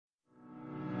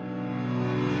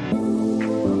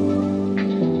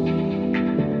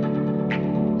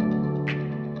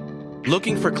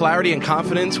Looking for clarity and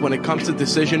confidence when it comes to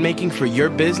decision making for your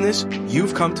business?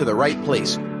 You've come to the right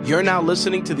place. You're now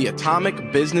listening to the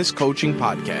Atomic Business Coaching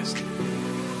Podcast.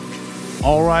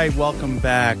 All right, welcome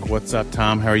back. What's up,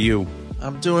 Tom? How are you?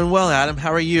 I'm doing well, Adam.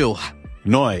 How are you?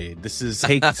 Noi. This is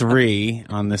take 3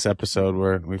 on this episode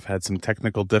where we've had some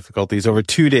technical difficulties over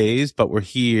 2 days, but we're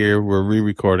here. We're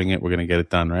re-recording it. We're going to get it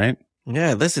done, right?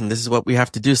 Yeah, listen, this is what we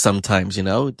have to do sometimes, you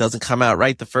know? It doesn't come out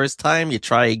right the first time. You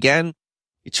try again.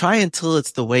 You try until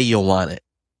it's the way you want it.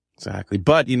 Exactly.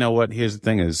 But you know what? Here's the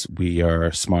thing is we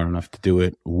are smart enough to do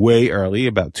it way early,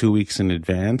 about 2 weeks in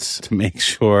advance, to make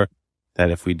sure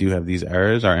that if we do have these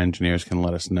errors, our engineers can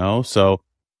let us know. So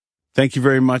thank you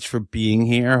very much for being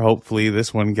here. Hopefully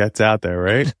this one gets out there,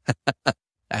 right?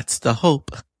 That's the hope.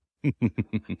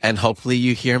 And hopefully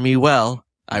you hear me well.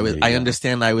 I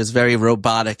understand I was very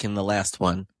robotic in the last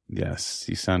one. Yes,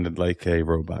 you sounded like a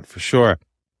robot for sure.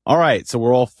 All right, so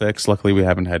we're all fixed. Luckily, we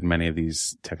haven't had many of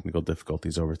these technical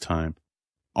difficulties over time.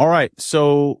 All right,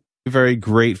 so very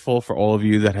grateful for all of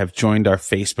you that have joined our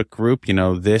Facebook group. You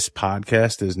know, this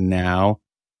podcast is now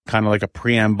kind of like a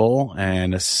preamble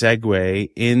and a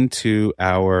segue into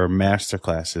our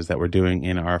masterclasses that we're doing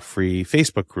in our free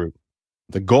Facebook group.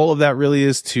 The goal of that really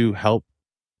is to help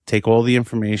take all the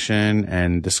information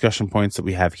and discussion points that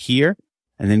we have here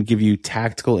and then give you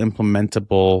tactical,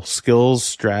 implementable skills,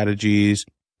 strategies,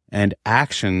 and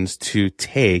actions to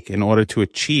take in order to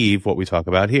achieve what we talk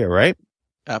about here, right?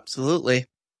 Absolutely.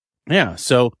 Yeah.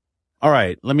 So, all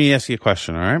right, let me ask you a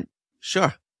question, all right?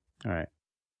 Sure. All right.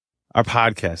 Our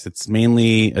podcast, it's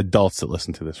mainly adults that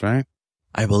listen to this, right?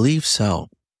 I believe so.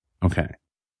 Okay.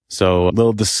 So a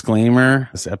little disclaimer,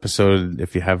 this episode,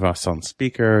 if you have us on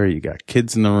speaker, you got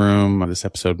kids in the room, this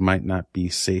episode might not be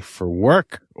safe for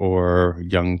work or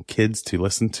young kids to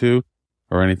listen to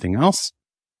or anything else.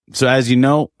 So as you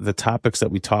know, the topics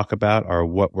that we talk about are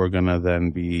what we're going to then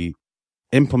be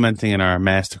implementing in our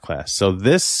masterclass. So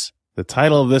the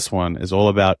title of this one is all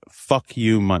about fuck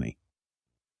you money.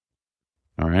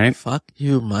 All right. Fuck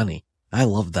you money. I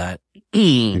love that.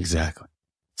 Exactly.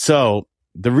 So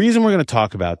the reason we're going to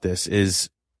talk about this is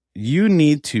you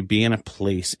need to be in a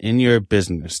place in your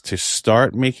business to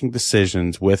start making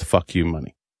decisions with fuck you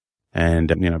money. And,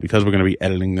 you know, because we're going to be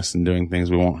editing this and doing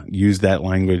things, we won't use that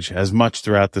language as much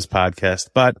throughout this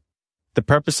podcast. But the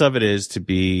purpose of it is to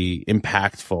be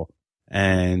impactful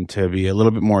and to be a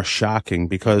little bit more shocking,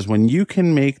 because when you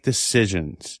can make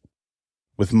decisions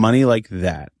with money like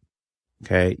that,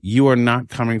 okay, you are not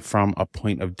coming from a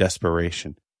point of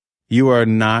desperation. You are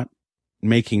not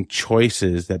making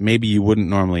choices that maybe you wouldn't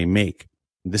normally make.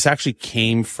 This actually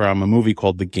came from a movie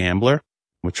called The Gambler,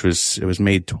 it was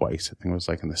made twice. I think it was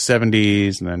like in the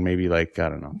 70s and then maybe like, I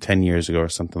don't know, 10 years ago or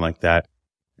something like that.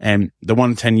 And the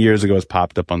one 10 years ago has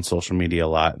popped up on social media a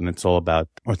lot, and it's all about,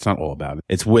 or it's not all about it.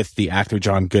 It's with the actor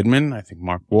John Goodman. I think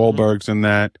Mark Wahlberg's in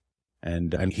that.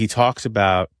 And he talks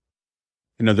about,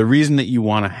 you know, the reason that you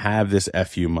want to have this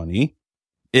FU money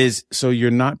is so you're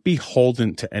not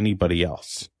beholden to anybody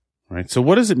else, right? So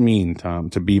what does it mean, Tom,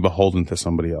 to be beholden to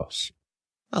somebody else?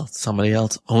 Well, somebody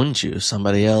else owns you.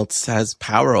 Somebody else has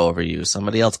power over you.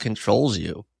 Somebody else controls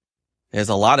you. There's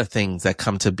a lot of things that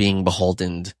come to being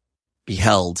beholden,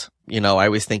 beheld. You know, I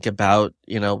always think about,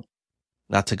 you know,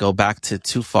 not to go back to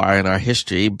too far in our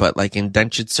history, but like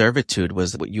indentured servitude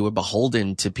was what you were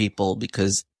beholden to people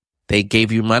because they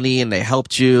gave you money and they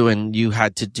helped you and you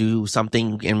had to do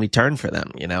something in return for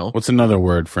them, you know? What's another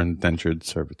word for indentured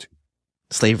servitude?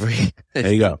 Slavery.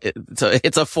 There you go. So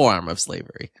it's a form of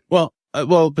slavery.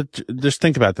 But just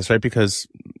think about this, right? Because,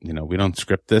 you know, we don't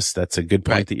script this. That's a good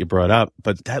point Right. that you brought up,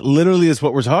 but that literally is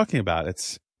what we're talking about.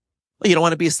 Well, you don't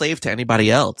want to be a slave to anybody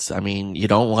else. I mean, you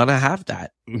don't want to have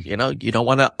that. You know, you don't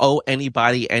want to owe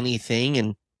anybody anything,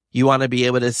 and you want to be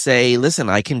able to say, listen,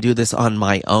 I can do this on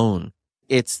my own.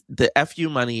 It's the FU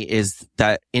money is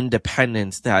that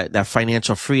independence, that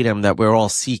financial freedom that we're all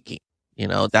seeking. You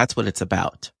know, that's what it's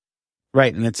about.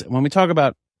 Right. And it's when we talk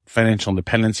about financial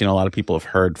independence, you know, a lot of people have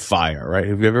heard FIRE, right?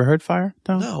 Have you ever heard FIRE,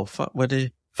 Tom? No,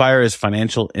 FIRE is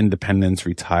financial independence,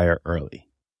 retire early.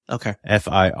 Okay.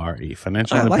 FIRE,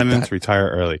 financial I like independence, that. retire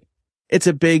early. It's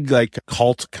a big like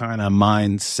cult kind of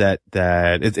mindset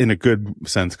that it's in a good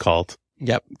sense cult.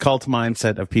 Yep. Cult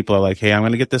mindset of people are like, hey, I'm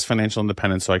going to get this financial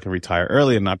independence so I can retire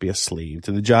early and not be a slave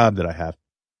to the job that I have.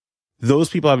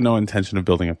 Those people have no intention of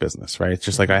building a business, right? It's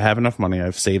just like, I have enough money.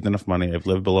 I've saved enough money. I've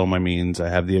lived below my means. I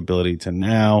have the ability to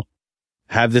now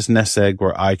have this nest egg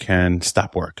where I can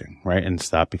stop working, right? And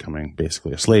stop becoming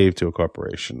basically a slave to a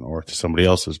corporation or to somebody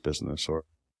else's business or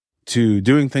to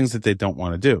doing things that they don't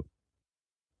want to do.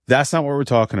 That's not what we're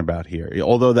talking about here.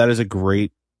 Although that is a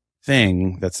great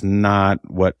thing, that's not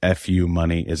what FU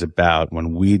money is about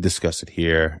when we discuss it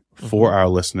here for our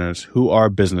listeners who are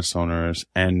business owners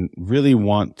and really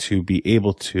want to be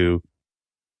able to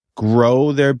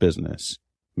grow their business,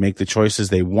 make the choices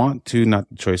they want to, not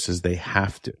the choices they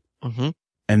have to. Mm-hmm.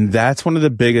 And that's one of the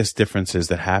biggest differences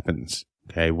that happens.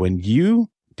 Okay. When you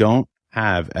don't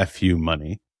have FU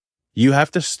money, you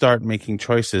have to start making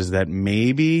choices that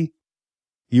maybe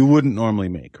you wouldn't normally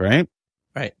make, right?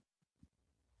 Right.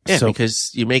 Yeah, So,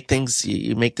 because you make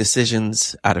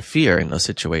decisions out of fear in those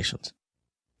situations.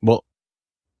 well,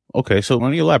 okay. So why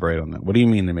don't you elaborate on that? What do you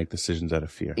mean they make decisions out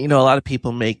of fear? A lot of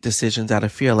people make decisions out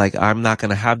of fear, like I'm not going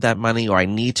to have that money, or I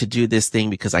need to do this thing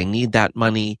because I need that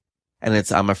money.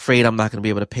 And I'm afraid I'm not going to be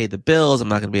able to pay the bills. I'm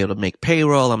not going to be able to make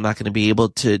payroll. I'm not going to be able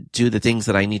to do the things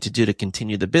that I need to do to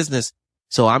continue the business.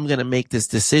 So I'm going to make this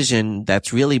decision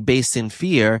that's really based in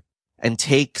fear and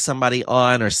take somebody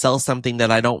on or sell something that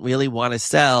I don't really want to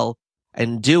sell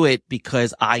and do it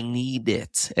because I need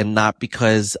it and not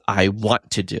because I want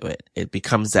to do it. It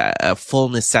becomes a full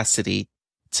necessity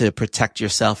to protect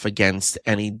yourself against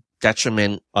any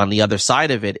detriment on the other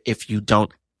side of it if you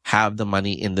don't have the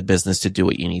money in the business to do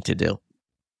what you need to do.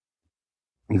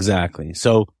 Exactly.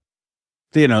 So,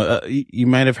 you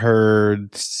might have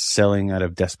heard selling out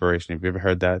of desperation. Have you ever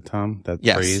heard that, Tom? That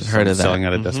Yes, phrase? heard of that. Selling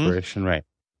out of desperation, right.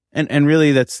 And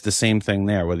really that's the same thing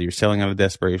there, whether you're selling out of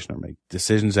desperation or make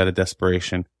decisions out of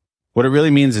desperation. What it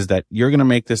really means is that you're going to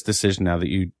make this decision now that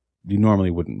you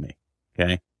normally wouldn't make.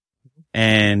 Okay.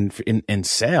 And in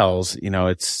sales,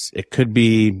 it could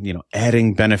be,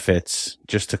 adding benefits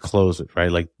just to close it,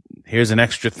 right? Like here's an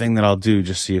extra thing that I'll do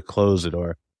just so you close it,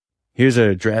 or here's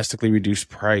a drastically reduced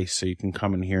price so you can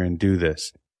come in here and do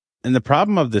this. And the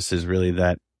problem of this is really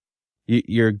that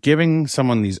you're giving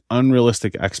someone these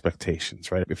unrealistic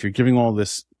expectations, right? If you're giving all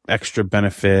this extra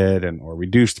benefit or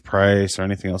reduced price or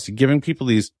anything else, you're giving people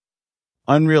these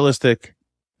unrealistic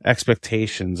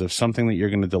expectations of something that you're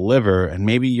going to deliver, and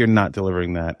maybe you're not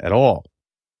delivering that at all.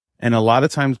 And a lot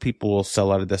of times people will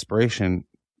sell out of desperation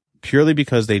purely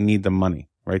because they need the money,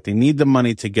 right? They need the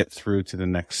money to get through to the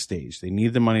next stage. They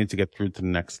need the money to get through to the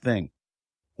next thing.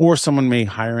 Or someone may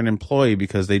hire an employee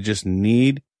because they just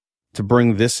need to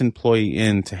bring this employee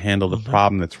in to handle the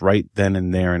problem that's right then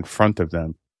and there in front of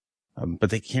them. But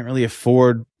they can't really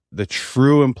afford the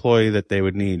true employee that they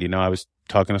would need. I was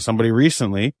talking to somebody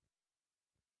recently.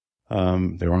 They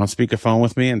were on speakerphone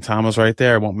with me and Tom was right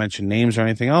there. I won't mention names or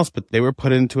anything else, but they were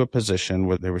put into a position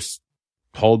where they were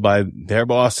told by their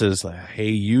bosses, like, hey,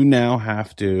 you now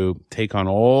have to take on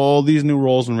all these new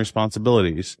roles and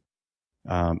responsibilities.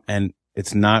 And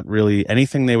it's not really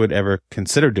anything they would ever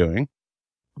consider doing.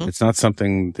 It's not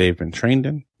something they've been trained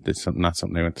in. It's not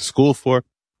something they went to school for,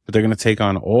 but they're going to take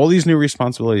on all these new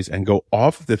responsibilities and go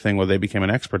off of the thing where they became an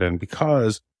expert in,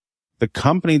 because the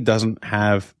company doesn't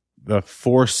have the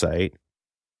foresight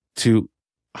to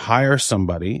hire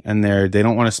somebody, and they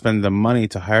don't want to spend the money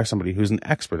to hire somebody who's an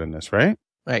expert in this, right?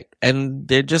 Right. And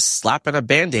they're just slapping a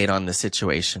Band-Aid on the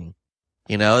situation.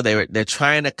 They're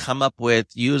trying to come up with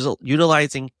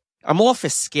utilizing, I'm all for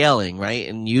scaling, right?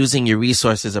 And using your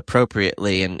resources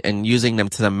appropriately and using them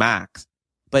to the max.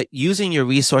 But using your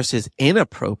resources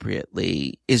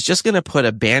inappropriately is just going to put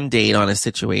a Band-Aid on a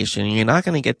situation, and you're not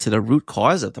going to get to the root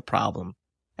cause of the problem.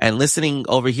 And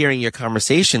overhearing your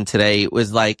conversation today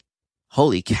was like,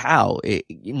 holy cow.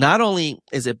 Not only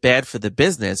is it bad for the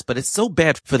business, but it's so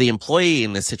bad for the employee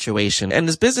in this situation. And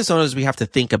as business owners, we have to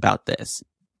think about this.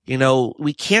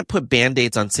 We can't put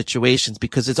Band-Aids on situations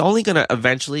because it's only going to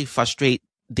eventually frustrate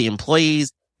the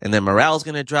employees, and then morale's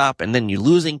going to drop, and then you're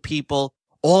losing people,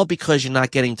 all because you're not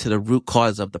getting to the root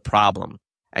cause of the problem.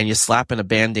 And you're slapping a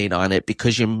Band-Aid on it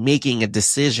because you're making a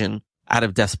decision out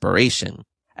of desperation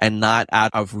and not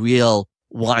out of real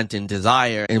want and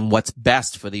desire and what's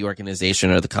best for the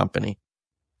organization or the company.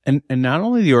 And not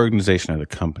only the organization or the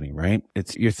company, right?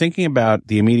 You're thinking about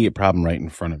the immediate problem right in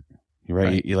front of you,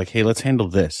 right? You're like, hey, let's handle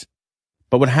this.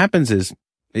 But what happens is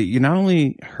you're not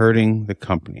only hurting the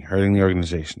company, hurting the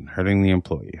organization, hurting the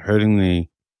employee, hurting the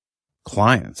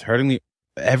clients, hurting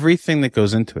everything that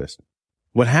goes into this.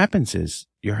 What happens is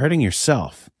you're hurting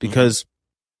yourself because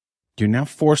you're now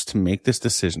forced to make this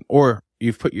decision, or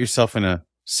you've put yourself in a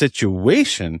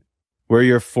situation where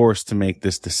you're forced to make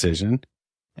this decision,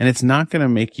 and it's not going to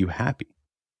make you happy.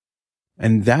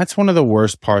 And that's one of the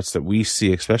worst parts that we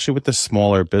see, especially with the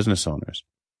smaller business owners,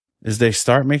 is they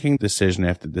start making decision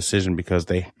after decision because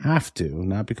they have to,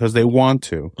 not because they want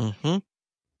to.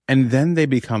 And then they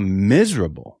become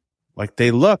miserable. Like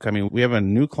we have a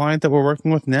new client that we're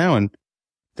working with now, and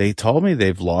they told me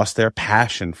they've lost their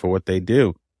passion for what they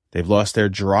do. They've lost their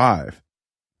drive.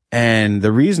 And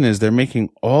the reason is they're making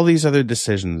all these other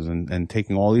decisions and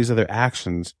taking all these other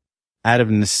actions out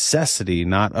of necessity,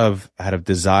 not out of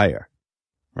desire,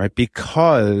 right?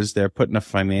 Because they're put in a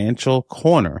financial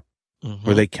corner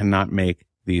where they cannot make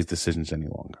these decisions any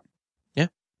longer. Yeah.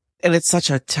 And it's such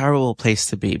a terrible place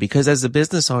to be, because as a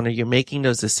business owner, you're making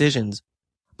those decisions.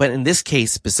 But in this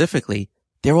case specifically,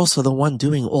 they're also the one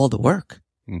doing all the work.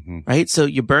 Right? So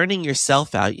you're burning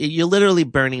yourself out. You're literally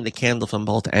burning the candle from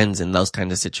both ends in those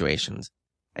kind of situations.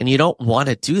 And you don't want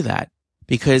to do that,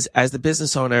 because as the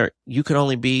business owner, you can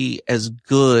only be as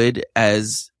good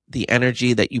as the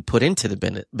energy that you put into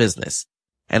the business.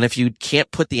 And if you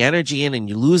can't put the energy in and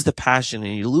you lose the passion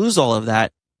and you lose all of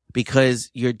that because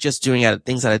you're just doing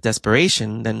things out of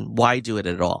desperation, then why do it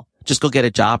at all? Just go get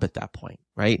a job at that point,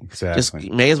 right? Exactly.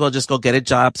 May as well just go get a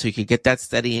job so you can get that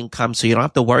steady income so you don't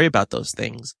have to worry about those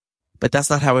things. But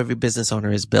that's not how every business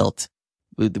owner is built.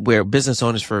 We're business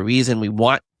owners for a reason. We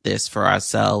want this for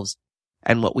ourselves.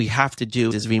 And what we have to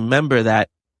do is remember that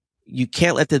you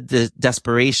can't let the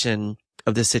desperation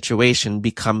of the situation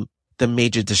become the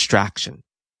major distraction.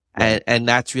 Right. And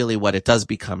that's really what it does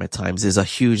become at times, is a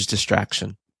huge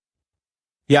distraction.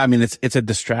 Yeah, I mean, it's a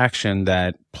distraction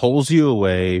that pulls you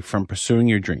away from pursuing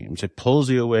your dreams. It pulls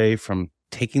you away from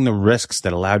taking the risks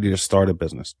that allowed you to start a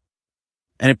business.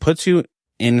 And it puts you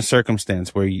in a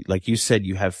circumstance where, like you said,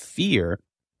 you have fear.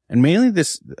 And mainly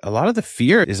a lot of the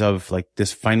fear is of like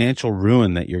this financial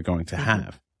ruin that you're going to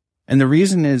have. And the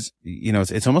reason is,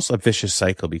 it's almost a vicious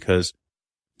cycle, because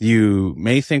you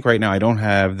may think right now, I don't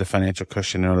have the financial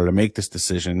cushion in order to make this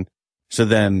decision. So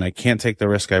then I can't take the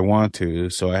risk I want to.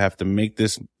 So I have to make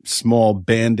this small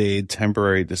Band-Aid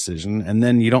temporary decision. And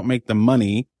then you don't make the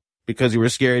money because you were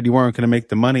scared you weren't going to make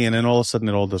the money. And then all of a sudden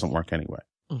it all doesn't work anyway.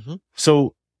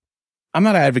 So I'm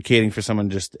not advocating for someone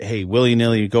just, hey,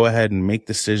 willy-nilly, go ahead and make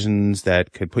decisions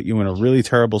that could put you in a really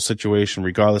terrible situation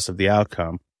regardless of the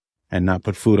outcome, and not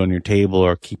put food on your table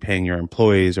or keep paying your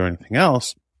employees or anything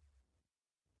else.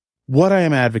 What I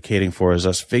am advocating for is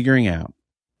us figuring out,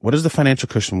 what is the financial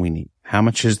cushion we need? How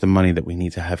much is the money that we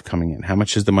need to have coming in? How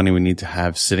much is the money we need to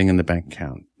have sitting in the bank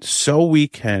account? So we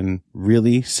can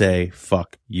really say,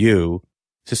 fuck you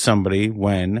to somebody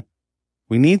when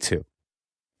we need to.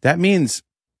 That means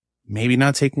maybe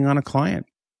not taking on a client.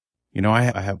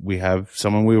 We have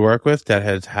someone we work with that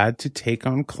has had to take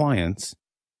on clients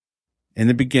in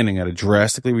the beginning at a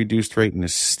drastically reduced rate and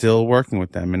is still working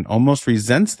with them and almost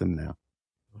resents them now.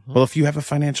 Well, if you have a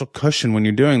financial cushion when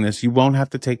you're doing this, you won't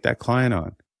have to take that client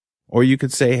on. Or you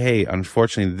could say, hey,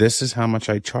 unfortunately, this is how much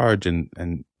I charge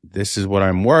and this is what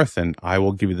I'm worth, and I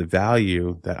will give you the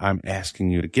value that I'm asking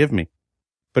you to give me.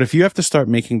 But if you have to start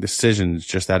making decisions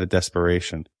just out of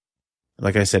desperation,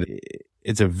 like I said,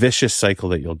 it's a vicious cycle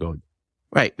that you'll go.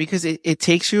 Right. Because it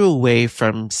takes you away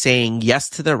from saying yes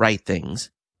to the right things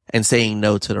and saying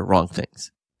no to the wrong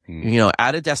things.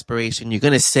 Out of desperation, you're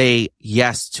going to say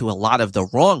yes to a lot of the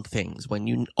wrong things when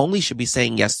you only should be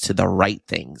saying yes to the right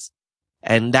things.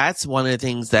 And that's one of the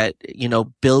things that,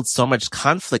 builds so much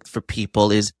conflict for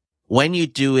people, is when you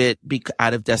do it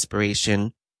out of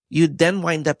desperation, you then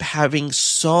wind up having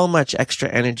so much extra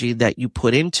energy that you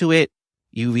put into it.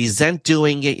 You resent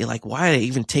doing it. You're like, why did I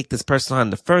even take this person on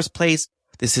in the first place?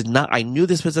 I knew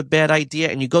this was a bad idea.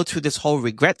 And you go through this whole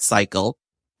regret cycle.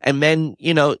 And then,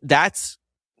 that's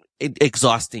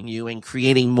exhausting you and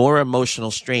creating more emotional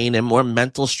strain and more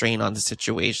mental strain on the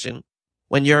situation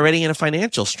when you're already in a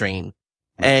financial strain.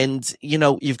 And,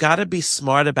 you've got to be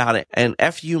smart about it. And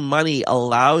FU Money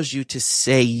allows you to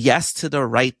say yes to the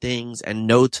right things and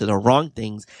no to the wrong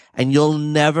things. And you'll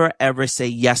never, ever say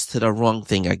yes to the wrong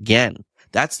thing again.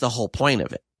 That's the whole point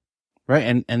of it.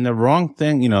 Right. And the wrong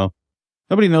thing,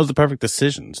 nobody knows the perfect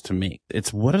decisions to make.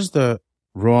 It's what is the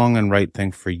wrong and right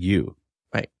thing for you?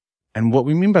 Right. And what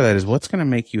we mean by that is what's going to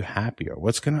make you happier?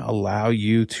 What's going to allow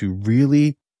you to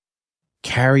really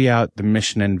carry out the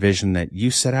mission and vision that you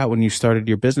set out when you started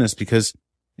your business? Because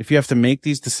if you have to make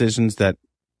these decisions that,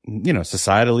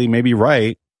 societally may be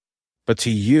right, but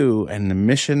to you and the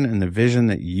mission and the vision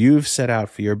that you've set out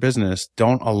for your business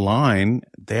don't align,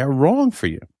 they are wrong for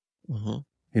you.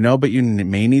 But you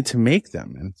may need to make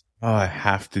them. And, I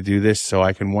have to do this so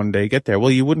I can one day get there. Well,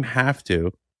 you wouldn't have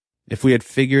to if we had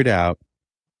figured out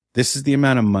this is the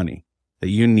amount of money that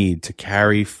you need to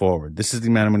carry forward. This is the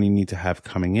amount of money you need to have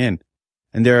coming in.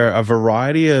 And there are a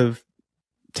variety of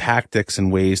tactics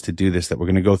and ways to do this that we're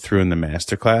going to go through in the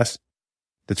masterclass.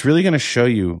 That's really going to show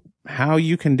you how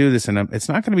you can do this. And it's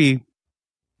not going to be,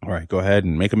 all right, go ahead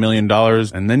and make $1 million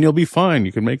and then you'll be fine.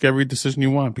 You can make every decision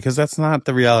you want, because that's not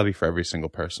the reality for every single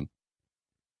person.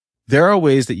 There are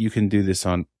ways that you can do this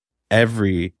on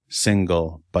every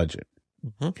single budget.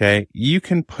 Mm-hmm. Okay. You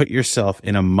can put yourself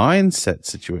in a mindset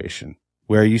situation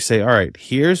where you say, all right,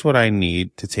 here's what I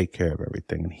need to take care of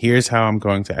everything. And here's how I'm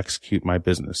going to execute my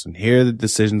business. And here are the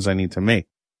decisions I need to make.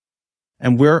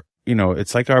 And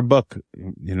it's like our book,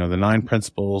 the 9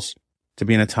 principles to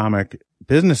be an atomic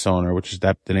business owner, which is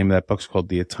the name of that book's called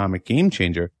The Atomic Game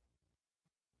Changer.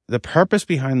 The purpose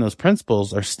behind those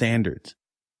principles are standards.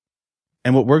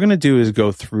 And what we're going to do is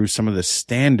go through some of the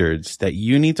standards that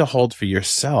you need to hold for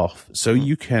yourself so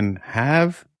you can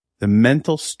have the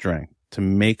mental strength to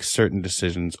make certain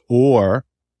decisions or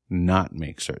not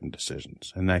make certain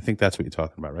decisions. And I think that's what you're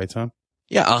talking about, right, Tom?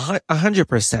 Yeah,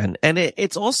 100%. And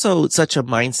it's also such a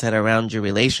mindset around your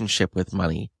relationship with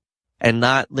money and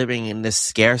not living in this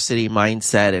scarcity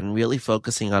mindset and really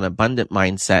focusing on abundant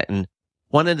mindset. And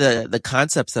one of the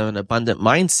concepts of an abundant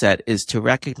mindset is to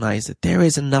recognize that there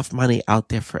is enough money out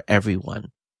there for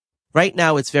everyone. Right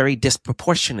now, it's very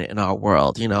disproportionate in our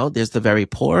world. There's the very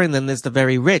poor and then there's the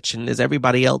very rich and there's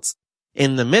everybody else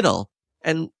in the middle.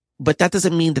 But that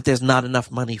doesn't mean that there's not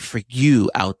enough money for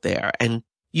you out there. And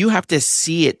you have to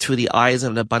see it through the eyes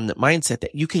of an abundant mindset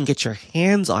that you can get your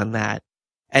hands on that.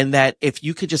 And that if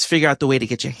you could just figure out the way to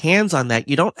get your hands on that,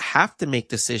 you don't have to make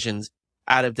decisions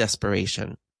out of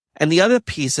desperation. And the other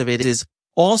piece of it is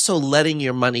also letting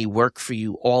your money work for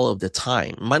you all of the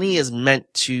time. Money is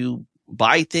meant to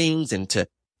buy things and to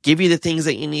give you the things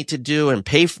that you need to do and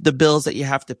pay for the bills that you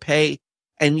have to pay.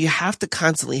 And you have to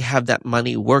constantly have that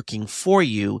money working for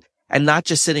you and not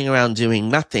just sitting around doing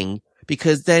nothing,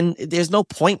 because then there's no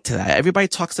point to that. Everybody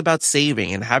talks about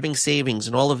saving and having savings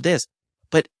and all of this,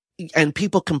 and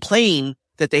people complain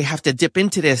that they have to dip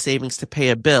into their savings to pay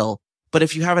a bill. But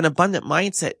if you have an abundant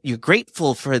mindset, you're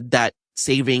grateful for that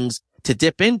savings to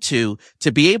dip into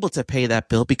to be able to pay that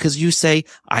bill because you say,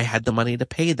 I had the money to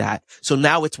pay that. So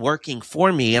now it's working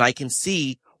for me and I can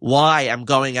see why I'm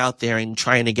going out there and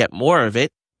trying to get more of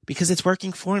it because it's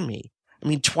working for me.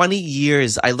 20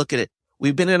 years, I look at it.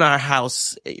 We've been in our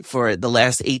house for the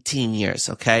last 18 years.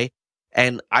 Okay.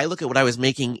 And I look at what I was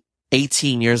making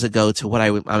 18 years ago to what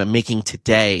I'm making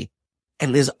today.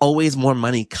 And there's always more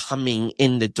money coming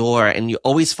in the door and you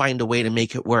always find a way to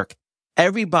make it work.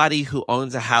 Everybody who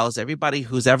owns a house, everybody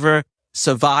who's ever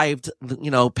survived,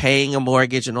 paying a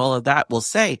mortgage and all of that will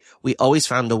say, we always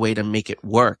found a way to make it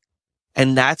work.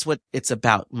 And that's what it's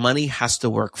about. Money has to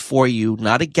work for you,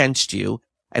 not against you.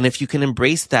 And if you can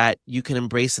embrace that, you can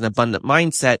embrace an abundant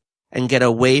mindset and get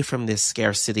away from this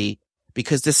scarcity,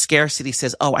 because this scarcity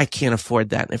says, oh, I can't afford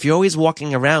that. And if you're always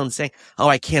walking around saying, oh,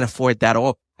 I can't afford that,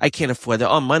 or I can't afford that,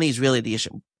 oh, money's really the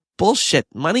issue. Bullshit.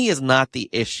 Money is not the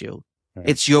issue. Right.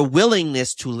 It's your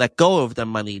willingness to let go of the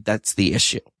money that's the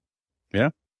issue.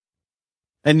 Yeah.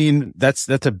 And that's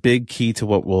a big key to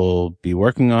what we'll be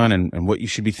working on and what you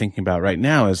should be thinking about right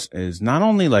now is not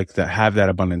only like have that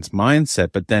abundance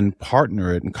mindset, but then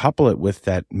partner it and couple it with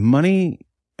that money.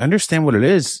 Understand what it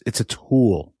is. It's a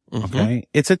tool. Mm-hmm. Okay.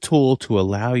 It's a tool to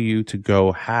allow you to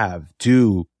go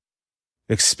do,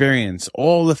 experience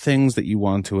all the things that you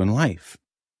want to in life.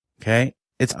 Okay.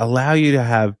 It's allow you to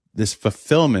have this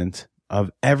fulfillment of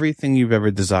everything you've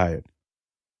ever desired.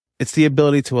 It's the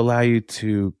ability to allow you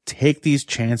to take these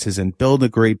chances and build a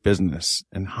great business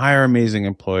and hire amazing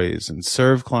employees and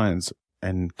serve clients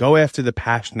and go after the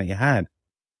passion that you had.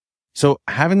 So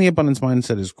having the abundance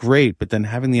mindset is great, but then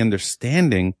having the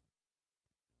understanding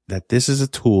that this is a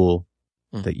tool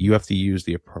that you have to use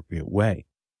the appropriate way.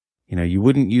 You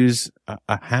wouldn't use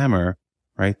a hammer,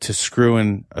 right, to screw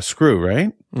in a screw,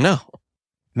 right?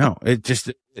 No,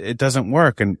 it doesn't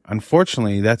work. And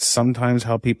unfortunately, that's sometimes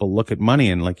how people look at money.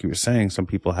 And like you were saying, some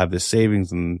people have this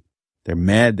savings and they're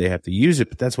mad they have to use it,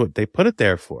 but that's what they put it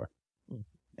there for.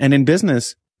 And in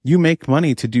business, you make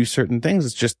money to do certain things.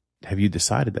 It's just, have you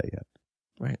decided that yet?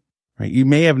 Right. You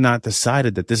may have not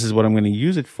decided that this is what I'm going to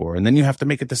use it for. And then you have to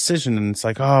make a decision and it's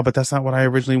like, oh, but that's not what I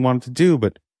originally wanted to do,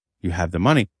 but you have the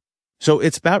money. So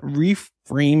it's about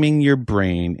reframing your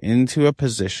brain into a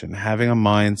position, having a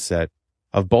mindset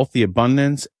of both the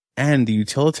abundance and the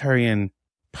utilitarian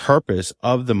purpose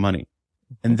of the money.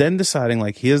 And then deciding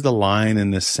like, here's the line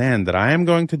in the sand that I am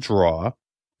going to draw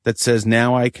that says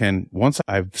now once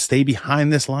I stay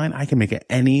behind this line, I can make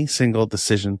any single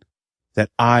decision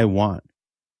that I want.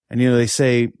 And they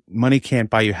say money can't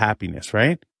buy you happiness,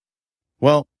 right?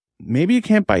 Well, maybe it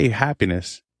can't buy you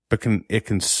happiness, but it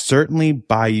can certainly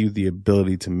buy you the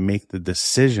ability to make the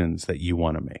decisions that you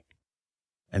want to make.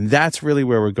 And that's really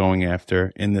where we're going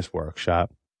after in this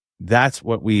workshop. That's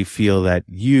what we feel that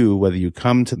whether you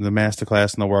come to the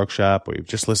masterclass in the workshop or you've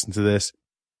just listened to this,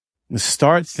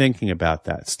 start thinking about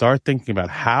that. Start thinking about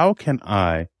how can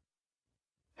I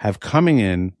have coming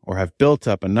in or have built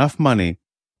up enough money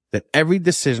that every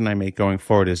decision I make going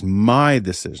forward is my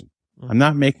decision. I'm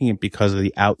not making it because of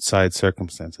the outside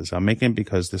circumstances. I'm making it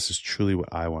because this is truly what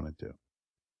I want to do.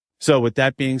 So with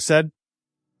that being said,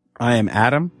 I am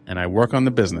Adam and I work on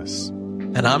the business.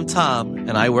 And I'm Tom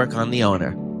and I work on the owner.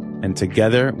 And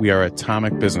together we are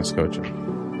Atomic Business Coaching.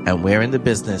 And we're in the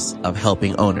business of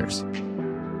helping owners.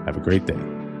 Have a great day.